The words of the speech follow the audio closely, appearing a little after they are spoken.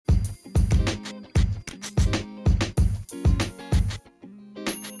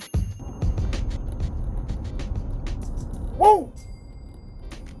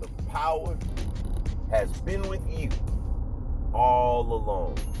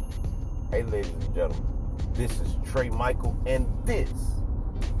Hey, ladies and gentlemen, this is Trey Michael, and this,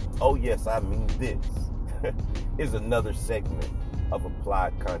 oh yes, I mean this, is another segment of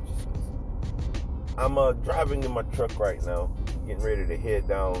Applied Consciousness. I'm driving in my truck right now, getting ready to head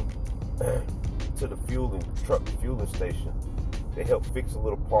down to the fueling station to help fix a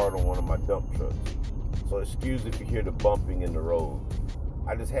little part on one of my dump trucks. So excuse if you hear the bumping in the road.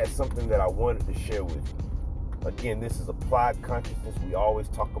 I just had something that I wanted to share with you. Again, this is Applied Consciousness. We always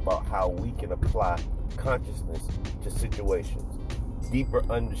talk about how we can apply consciousness to situations. Deeper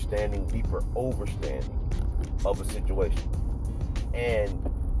understanding, deeper overstanding of a situation. And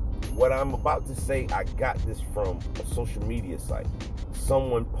what I'm about to say, I got this from a social media site.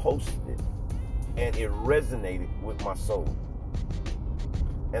 Someone posted it, and it resonated with my soul.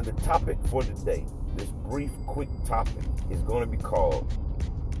 And the topic for today, this brief, quick topic, is going to be called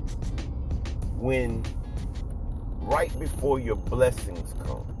When Right Before Your Blessings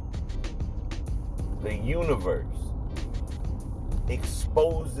Come, the universe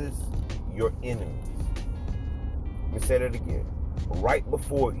exposes your enemies. Let me say that again. Right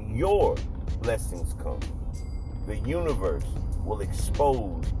before your blessings come, the universe will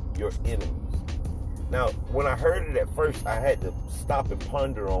expose your enemies. Now, when I heard it at first, I had to stop and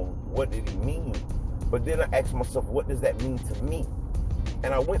ponder on what did it mean. But then I asked myself, what does that mean to me?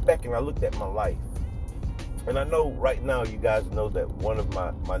 And I went back and I looked at my life. And I know right now you guys know that one of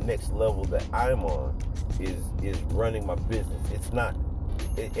my next level that I'm on is running my business.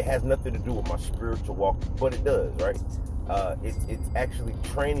 It has nothing to do with my spiritual walk, but it does, right? It's actually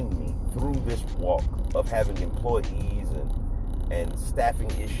training me through this walk of having employees and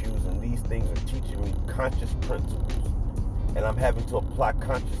staffing issues, and these things are teaching me conscious principles. And I'm having to apply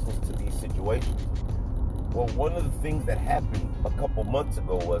consciousness to these situations. Well, one of the things that happened a couple months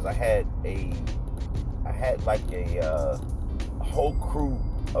ago was I had like a whole crew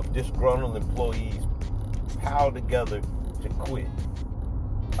of disgruntled employees piled together to quit.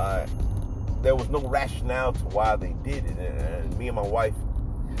 There was no rationale to why they did it, and me and my wife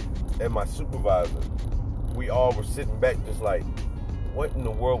and my supervisor, we all were sitting back just like, what in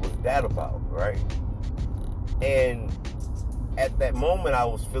the world was that about, right? And at that moment, I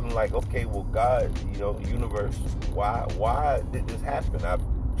was feeling like, okay, well, God, universe, why did this happen? I've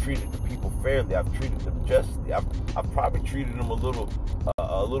treated the people fairly. I've treated them justly. I've probably treated them a little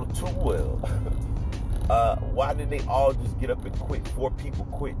too well. Why did they all just get up and quit? 4 people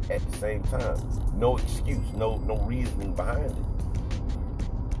quit at the same time. No excuse, no reasoning behind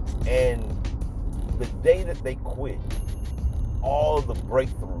it. And the day that they quit, all the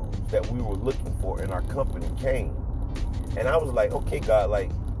breakthroughs that we were looking for in our company came. And I was like, okay, God,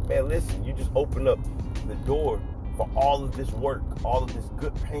 man, listen, you just opened up the door for all of this work, all of this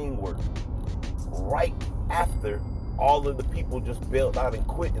good paying work, right after all of the people just bailed out and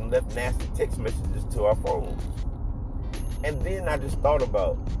quit and left nasty text messages to our phones. And then I just thought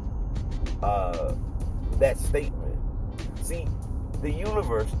about that statement. See, the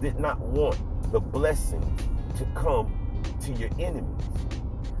universe did not want the blessings to come to your enemies.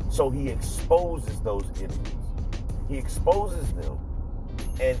 So he exposes those enemies. He exposes them.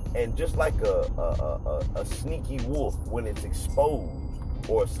 And just like a sneaky wolf when it's exposed,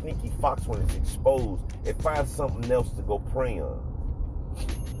 or a sneaky fox when it's exposed, it finds something else to go prey on.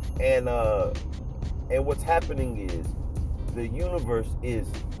 And what's happening is the universe is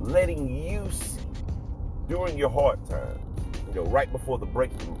letting you see during your hard times, right before the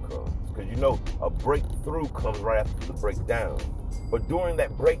breakthrough comes. Because a breakthrough comes right after the breakdown. But during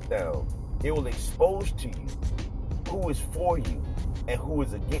that breakdown, it will expose to you who is for you and who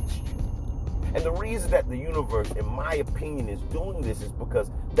is against you. And the reason that the universe, in my opinion, is doing this is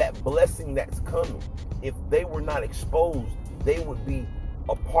because that blessing that's coming, if they were not exposed, they would be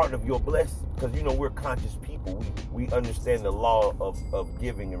a part of your blessing. Because, we're conscious people. We understand the law of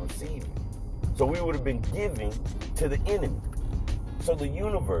giving and receiving. So we would have been giving to the enemy. So the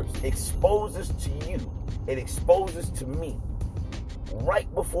universe exposes to you. It exposes to me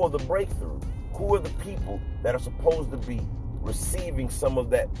right before the breakthrough. Who are the people that are supposed to be receiving some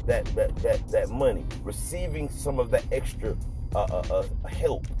of that money, receiving some of that extra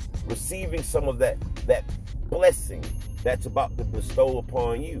help, receiving some of that blessing that's about to bestow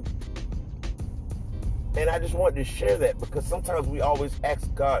upon you? And I just wanted to share that because sometimes we always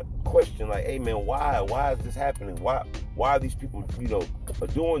ask God questions like, hey man, why is this happening? Why are these people, are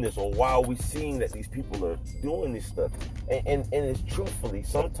doing this? Or why are we seeing that these people are doing this stuff? And it's truthfully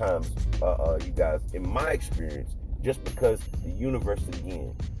sometimes, you guys, in my experience, just because the universe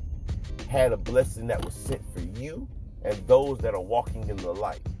again had a blessing that was sent for you and those that are walking in the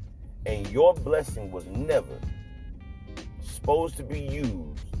light. And your blessing was never supposed to be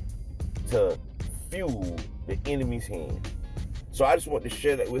used to fuel the enemy's hand. So I just want to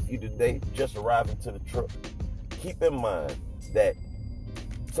share that with you today, just arriving to the truck. Keep in mind that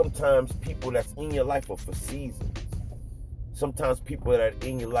sometimes people that's in your life are for seasons. Sometimes people that are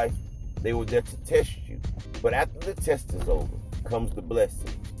in your life, they were there to test you. But after the test is over, comes the blessing.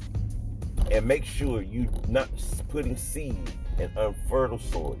 And make sure you're not putting seed in unfertile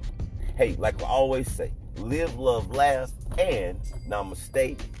soil. Hey, like I always say, live, love, laugh, and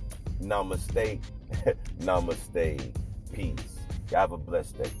namaste, namaste, namaste. Peace. You have a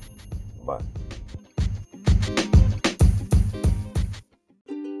blessed day. Bye.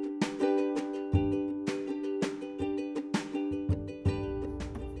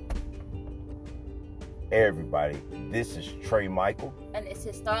 Hey everybody, this is Trey Michael. And this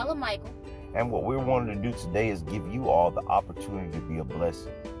is Starla Michael. And what we're wanting to do today is give you all the opportunity to be a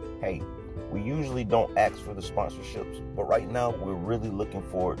blessing. Hey, we usually don't ask for the sponsorships, but right now we're really looking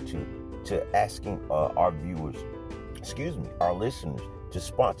forward to asking our viewers, our listeners, to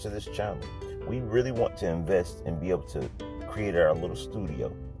sponsor this channel. We really want to invest and be able to create our little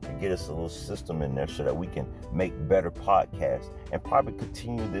studio and get us a little system in there so that we can make better podcasts and probably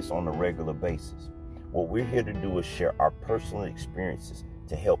continue this on a regular basis. What we're here to do is share our personal experiences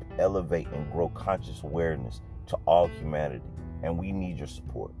to help elevate and grow conscious awareness to all humanity. And we need your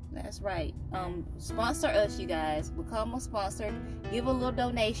support. That's right. Sponsor us, you guys. Become a sponsor. Give a little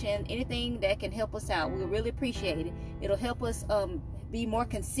donation. Anything that can help us out. We'll really appreciate it. It'll help us be more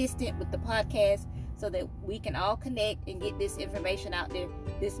consistent with the podcast so that we can all connect and get this information out there.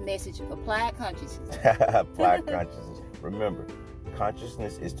 This message of applied consciousness. Applied consciousness. Remember,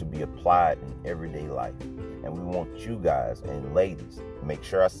 consciousness is to be applied in everyday life. And we want you guys and ladies, make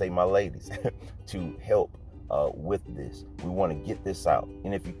sure I say my ladies, to help with this. We want to get this out.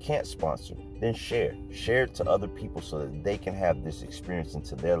 And if you can't sponsor, then share it to other people so that they can have this experience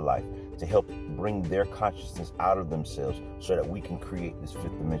into their life to help bring their consciousness out of themselves so that we can create this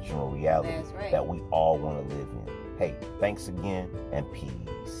fifth dimensional reality that we all want to live in. Hey, thanks again and peace.